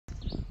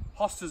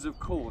Hostas, of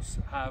course,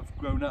 have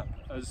grown up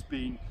as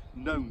being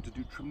known to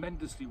do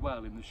tremendously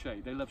well in the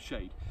shade. They love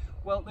shade.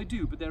 Well, they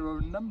do, but there are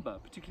a number,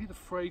 particularly the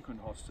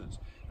fragrant hostas,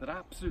 that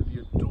absolutely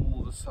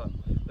adore the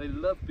sun. They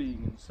love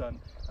being in sun,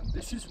 and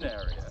this is an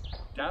area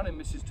down in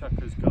Mrs.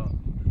 Tucker's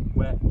garden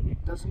where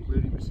it doesn't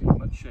really receive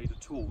much shade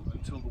at all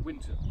until the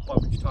winter, by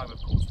which time,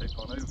 of course, they've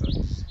gone over.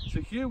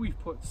 So here we've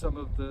put some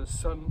of the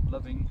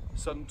sun-loving,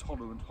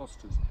 sun-tolerant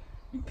hostas,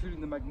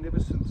 including the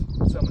magnificent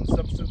Summer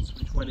Substance,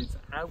 which when it's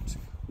out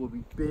will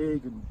be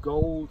big and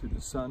gold in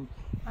the sun,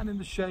 and in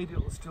the shade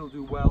it'll still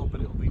do well,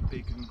 but it'll be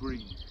big and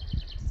green.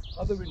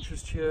 Other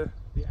interest here,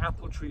 the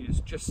apple tree is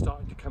just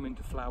starting to come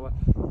into flower.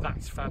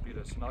 That's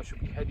fabulous, and I shall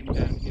be heading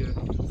down here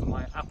for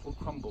my apple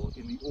crumble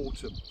in the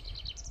autumn.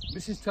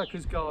 Mrs.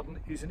 Tucker's garden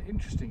is an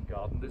interesting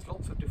garden. There's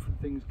lots of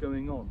different things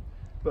going on,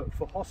 but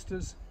for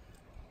hostas,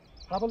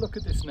 have a look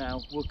at this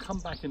now. We'll come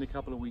back in a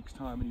couple of weeks'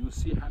 time and you'll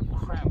see how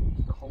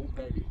crammed the whole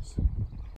bed is.